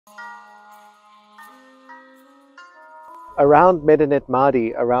Around Medinet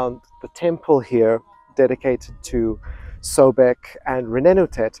Madi, around the temple here dedicated to Sobek and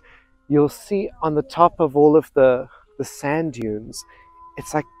Renenutet, you'll see on the top of all of the sand dunes,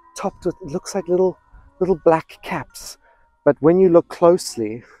 it's like topped with, it looks like little black caps. But when you look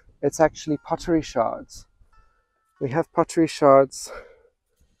closely, it's actually pottery shards. We have pottery shards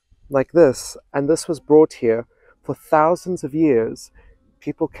like this, and this was brought here for thousands of years.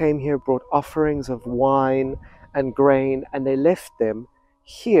 People came here, brought offerings of wine and grain, and they left them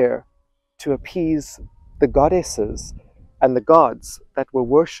here to appease the goddesses and the gods that were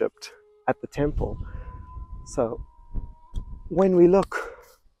worshipped at the temple. So when we look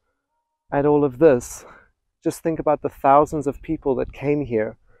at all of this, just think about the thousands of people that came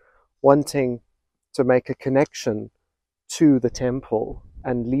here wanting to make a connection to the temple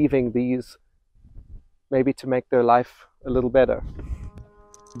and leaving these maybe to make their life a little better.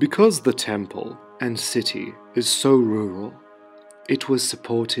 Because the temple and city is so rural, it was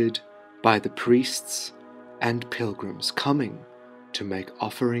supported by the priests and pilgrims coming to make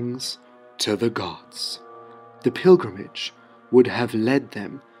offerings to the gods. The pilgrimage would have led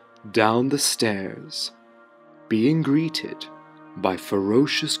them down the stairs, being greeted by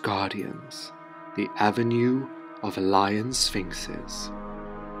ferocious guardians, the avenue of lion sphinxes.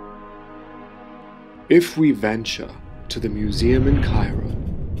 If we venture to the museum in Cairo,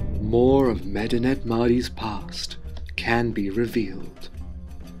 more of Medinet Madi's past can be revealed.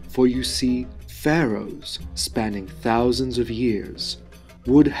 For you see, pharaohs spanning thousands of years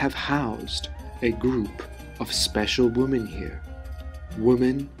would have housed a group of special women here,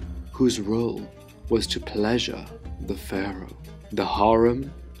 women whose role was to pleasure the pharaoh, the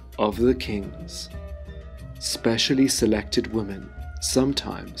harem of the kings. Specially selected women,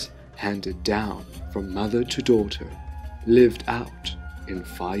 sometimes handed down from mother to daughter, lived out in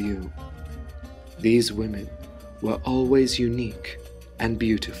Fayoum. These women were always unique and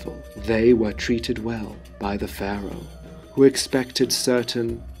beautiful. They were treated well by the pharaoh, who expected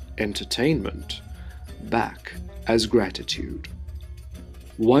certain entertainment back as gratitude.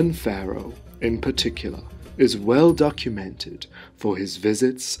 One pharaoh in particular is well documented for his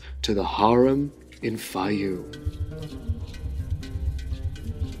visits to the harem in Fayoum.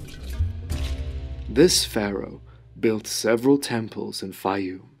 This pharaoh built several temples in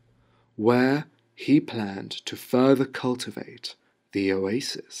Fayoum, where he planned to further cultivate the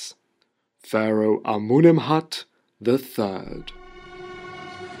oasis. Pharaoh Amenemhat III.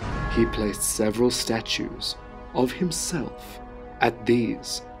 He placed several statues of himself at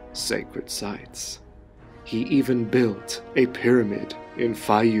these sacred sites. He even built a pyramid in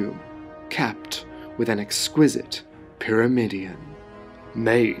Fayoum, capped with an exquisite pyramidion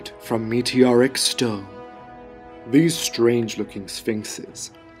made from meteoric stone. These strange-looking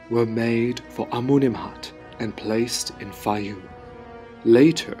sphinxes were made for Amenemhat and placed in Fayoum,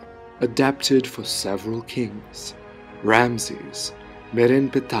 later adapted for several kings, Ramses,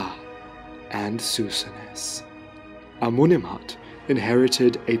 Merenptah, and Susanes. Amenemhat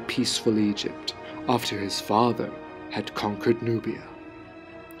inherited a peaceful Egypt after his father had conquered Nubia.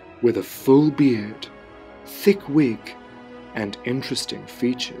 With a full beard, thick wig, and interesting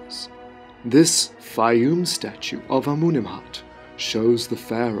features, this Fayoum statue of Amenemhat shows the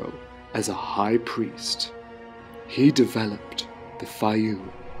pharaoh as a high priest. He developed the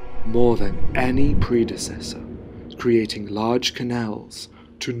Fayoum more than any predecessor, creating large canals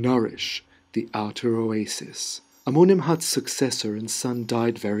to nourish the outer oasis. Amenemhat's successor and son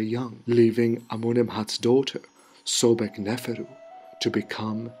died very young, leaving Amenemhat's daughter, Sobek Neferu, to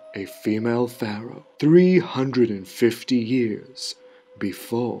become a female pharaoh 350 years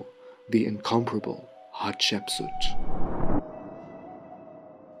before the incomparable Hatshepsut.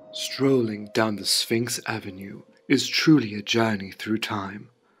 Strolling down the Sphinx Avenue is truly a journey through time,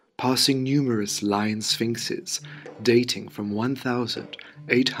 passing numerous lion sphinxes dating from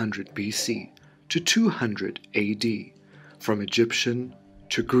 1800 BC to 200 AD, from Egyptian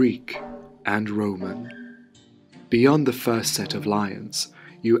to Greek and Roman. Beyond the first set of lions,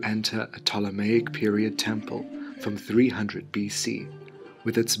 you enter a Ptolemaic period temple from 300 BC,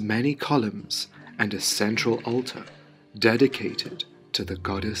 with its many columns and a central altar dedicated to the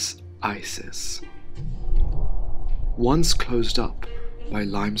goddess Isis. Once closed up by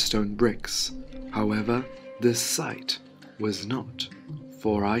limestone bricks, however, this site was not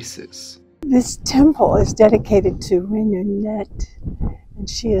for Isis. This temple is dedicated to Renenutet, and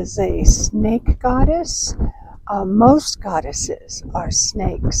she is a snake goddess. Most goddesses are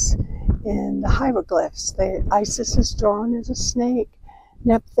snakes. In the hieroglyphs, Isis is drawn as a snake,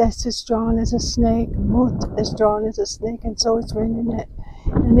 Nephthys is drawn as a snake, Mut is drawn as a snake, and so is Renenutet.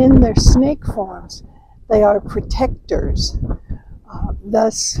 And in their snake forms, They are protectors.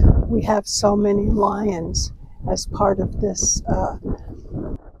 Thus, we have so many lions as part of this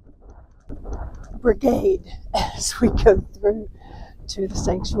brigade as we go through to the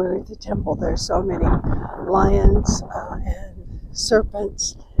sanctuary of the temple. There's so many lions and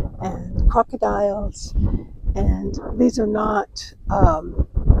serpents and crocodiles, and these are not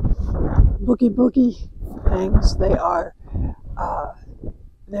boogie boogie things. They're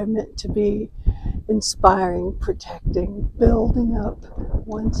meant to be inspiring, protecting, building up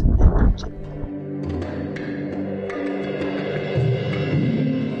one's energy.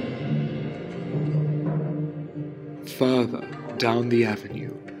 Further down the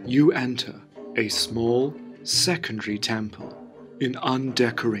avenue, you enter a small secondary temple in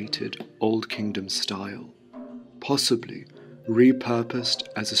undecorated Old Kingdom style, possibly repurposed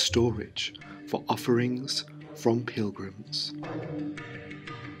as a storage for offerings from pilgrims.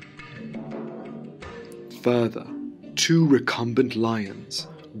 Further, two recumbent lions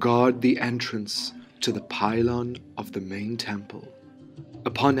guard the entrance to the pylon of the main temple.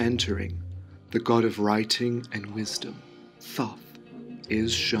 Upon entering, the god of writing and wisdom, Thoth,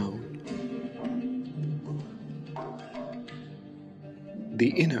 is shown. The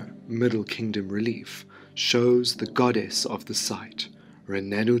inner Middle Kingdom relief shows the goddess of the site,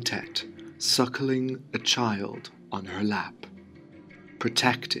 Renenutet, suckling a child on her lap,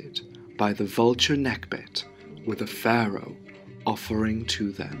 protected by the vulture neckbit with a pharaoh offering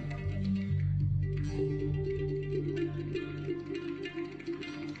to them.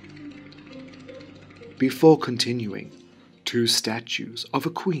 Before continuing, two statues of a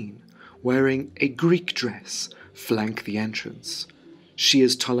queen wearing a Greek dress flank the entrance. She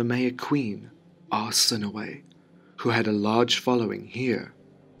is Ptolemaic queen Arsinoe, who had a large following here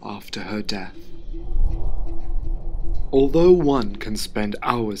after her death. Although one can spend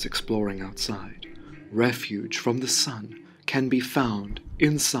hours exploring outside, refuge from the sun can be found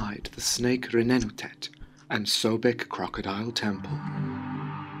inside the snake Renenutet and Sobek crocodile temple.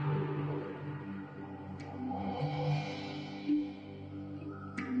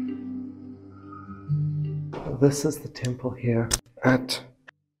 This is the temple here at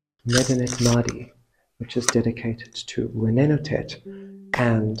Medinet Madi, which is dedicated to Renenutet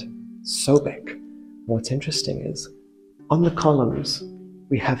and Sobek. What's interesting is, on the columns,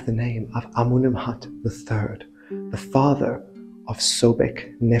 we have the name of Amunimhat III, the father of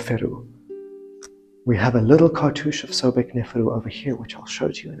Sobek Neferu. We have a little cartouche of Sobek Neferu over here, which I'll show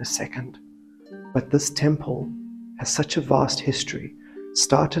to you in a second. But this temple has such a vast history,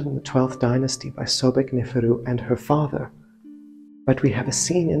 started in the 12th dynasty by Sobek Neferu and her father. But we have a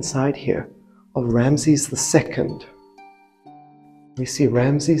scene inside here of Ramses II. We see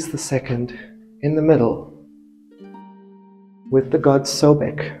Ramses II in the middle, with the god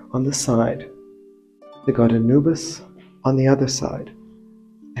Sobek on the side, the god Anubis on the other side,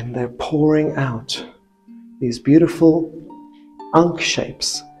 and they're pouring out these beautiful ankh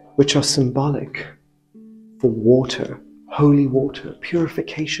shapes, which are symbolic for water, holy water,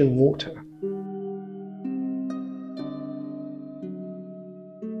 purification water.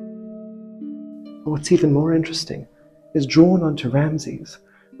 But what's even more interesting is, drawn onto Ramses,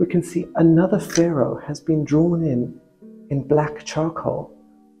 we can see another pharaoh has been drawn in black charcoal,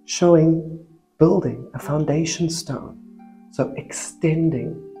 showing building a foundation stone, so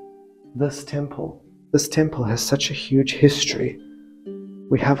extending this temple. This temple has such a huge history.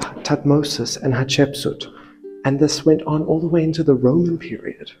 We have Thutmosis and Hatshepsut, and this went on all the way into the Roman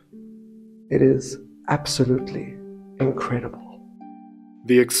period. It is absolutely incredible.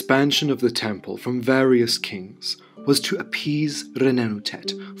 The expansion of the temple from various kings was to appease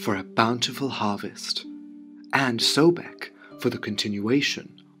Renenutet for a bountiful harvest, and Sobek for the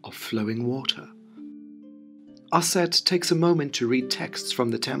continuation of flowing water. Aset takes a moment to read texts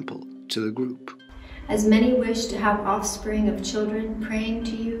from the temple to the group. As many wish to have offspring of children praying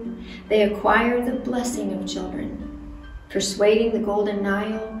to you, they acquire the blessing of children. Persuading the golden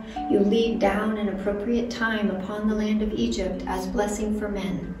Nile, you lead down an appropriate time upon the land of Egypt as blessing for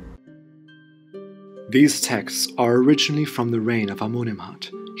men. These texts are originally from the reign of Amunimhat.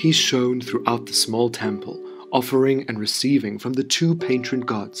 He's shown throughout the small temple, offering and receiving from the two patron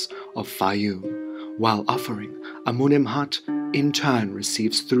gods of Fayoum. While offering, Amunimhat in turn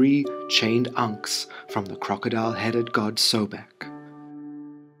receives 3 chained ankhs from the crocodile-headed god Sobek.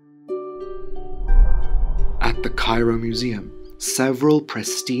 At the Cairo Museum, several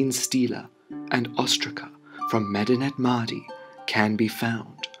pristine stela and ostraca from Medinet Madi can be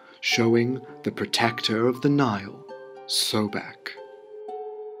found, showing the protector of the Nile, Sobek.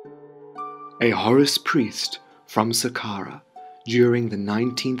 A Horus priest from Saqqara during the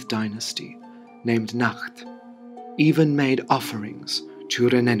 19th dynasty named Nacht even made offerings to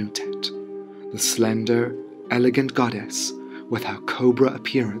Renenutet, the slender, elegant goddess with her cobra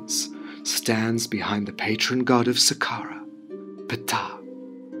appearance stands behind the patron god of Saqqara, Ptah,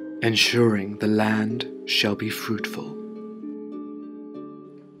 ensuring the land shall be fruitful.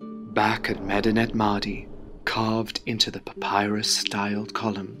 Back at Medinet Madi, carved into the papyrus-styled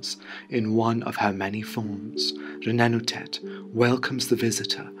columns in one of her many forms, Renenutet welcomes the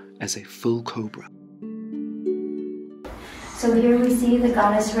visitor as a full cobra. So here we see the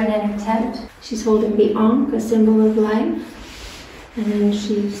goddess Renenutet. She's holding the Ankh, a symbol of life, and then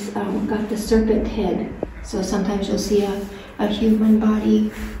she's got the serpent head. So sometimes you'll see a human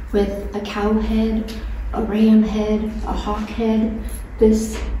body with a cow head, a ram head, a hawk head.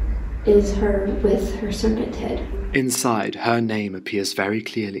 This is her with her serpent head. Inside, her name appears very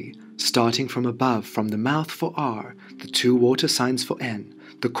clearly, starting from above, from the mouth for R, the 2 water signs for N,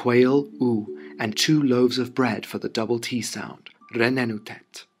 the quail U, and 2 loaves of bread for the double T sound,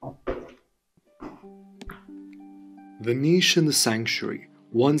 Renenutet. The niche in the sanctuary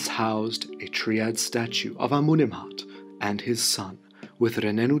once housed a triad statue of Amunimhat and his son, with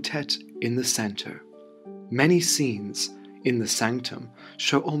Renenutet in the center. Many scenes in the sanctum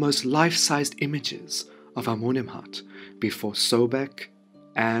show almost life-sized images of Amunimhat before Sobek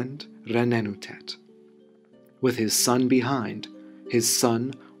and Renenutet. With his son behind, his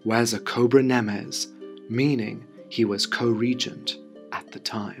son wears a cobra nemes, meaning he was co-regent at the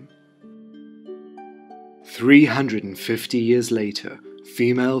time. 350 years later,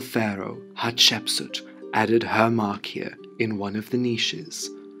 female pharaoh Hatshepsut added her mark here in one of the niches,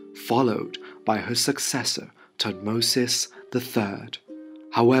 followed by her successor Thutmose III.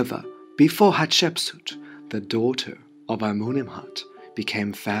 However, before Hatshepsut, the daughter of Amunimhat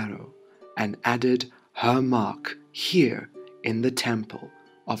became pharaoh and added her mark here in the temple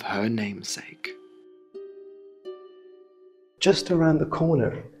of her namesake. Just around the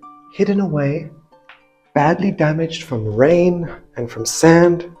corner, hidden away, badly damaged from rain and from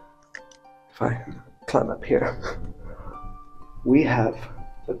sand. If I climb up here, we have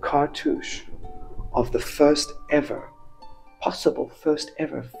the cartouche of the possible first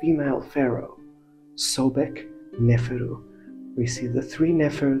ever female pharaoh, Sobek Neferu. We see the 3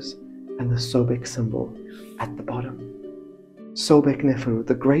 Nefers and the Sobek symbol at the bottom. Sobek Neferu,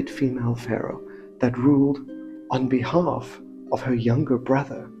 the great female pharaoh that ruled on behalf of her younger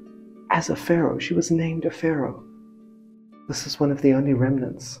brother. As a pharaoh, she was named a pharaoh. This is one of the only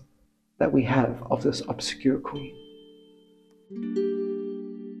remnants that we have of this obscure queen.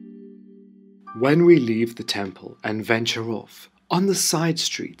 When we leave the temple and venture off, on the side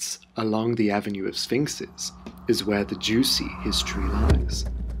streets along the Avenue of Sphinxes is where the juicy history lies.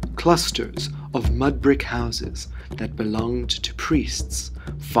 Clusters of mud brick houses that belonged to priests,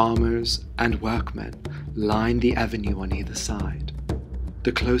 farmers, and workmen line the avenue on either side.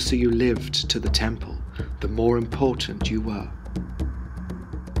 The closer you lived to the temple, the more important you were.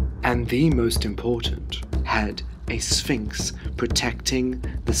 And the most important had a sphinx protecting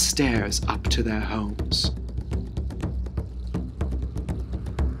the stairs up to their homes.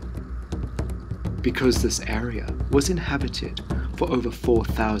 Because this area was inhabited for over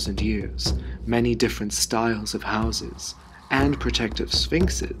 4,000 years, many different styles of houses and protective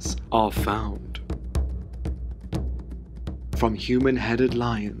sphinxes are found. From human-headed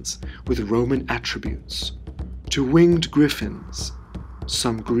lions with Roman attributes to winged griffins.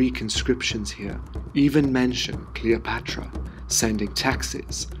 Some Greek inscriptions here even mention Cleopatra sending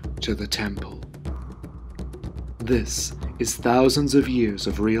taxes to the temple. This is thousands of years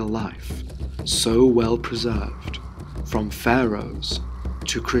of real life, so well preserved, from pharaohs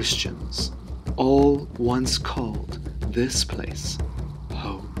to Christians, all once called this place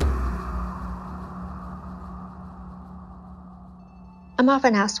home. I'm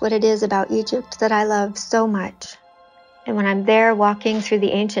often asked what it is about Egypt that I love so much. And when I'm there walking through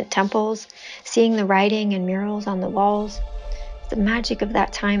the ancient temples, seeing the writing and murals on the walls, the magic of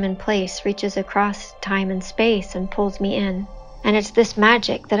that time and place reaches across time and space and pulls me in. And it's this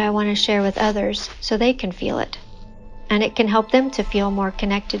magic that I want to share with others so they can feel it. And it can help them to feel more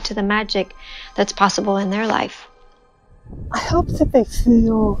connected to the magic that's possible in their life. I hope that they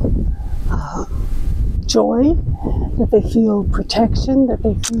feel joy, that they feel protection, that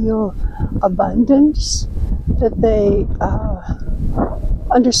they feel abundance, that they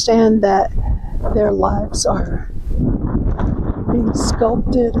understand that their lives are being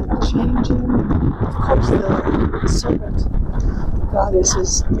sculpted and changing. Of course, the serpent goddess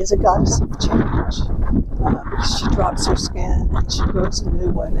is a goddess of change. She drops her skin and she grows a new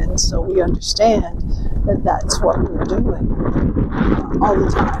one, and so we understand that that's what we're doing all the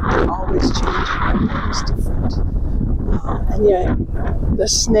time. We're always changing, we're always different. And yet, the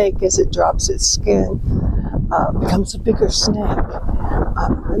snake, as it drops its skin, becomes a bigger snake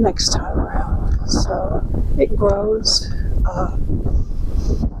the next time around. So it grows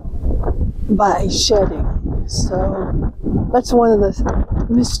by shedding. So that's one of the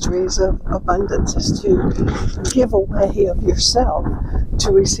mysteries of abundance, is to give away of yourself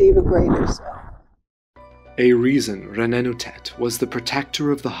to receive a greater self. A reason Renenutet was the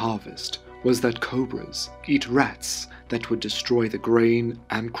protector of the harvest was that cobras eat rats that would destroy the grain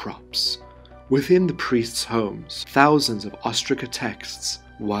and crops. Within the priests' homes, thousands of ostraca texts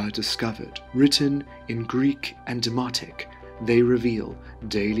were discovered. Written in Greek and Demotic, they reveal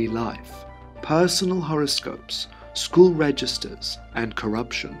daily life, personal horoscopes, school registers, and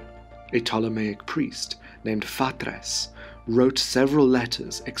corruption. A Ptolemaic priest named Phatres wrote several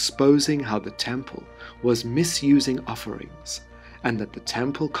letters exposing how the temple was misusing offerings, and that the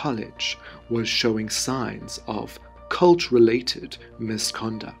temple college was showing signs of cult-related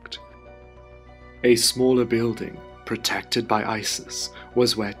misconduct. A smaller building, protected by Isis,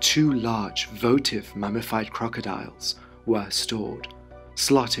 was where 2 large votive mummified crocodiles were stored,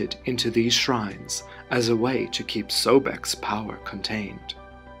 slotted into these shrines as a way to keep Sobek's power contained.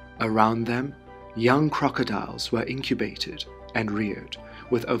 Around them, young crocodiles were incubated and reared,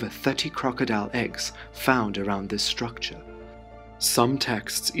 with over 30 crocodile eggs found around this structure. Some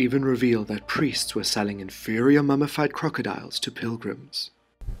texts even reveal that priests were selling inferior mummified crocodiles to pilgrims.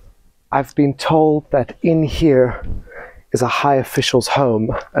 I've been told that in here is a high official's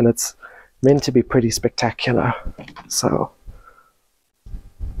home, and it's meant to be pretty spectacular. So,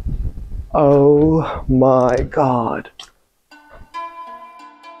 oh my God.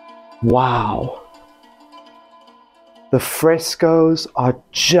 Wow. The frescoes are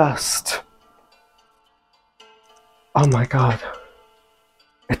just, oh my God.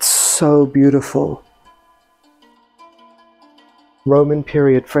 It's so beautiful. Roman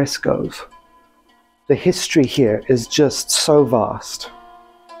period frescoes. The history here is just so vast.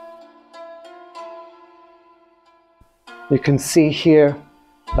 You can see here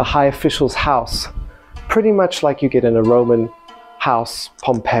the high official's house, pretty much like you get in a Roman house,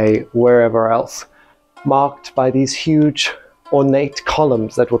 Pompeii, wherever else, marked by these huge ornate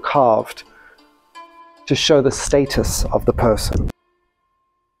columns that were carved to show the status of the person.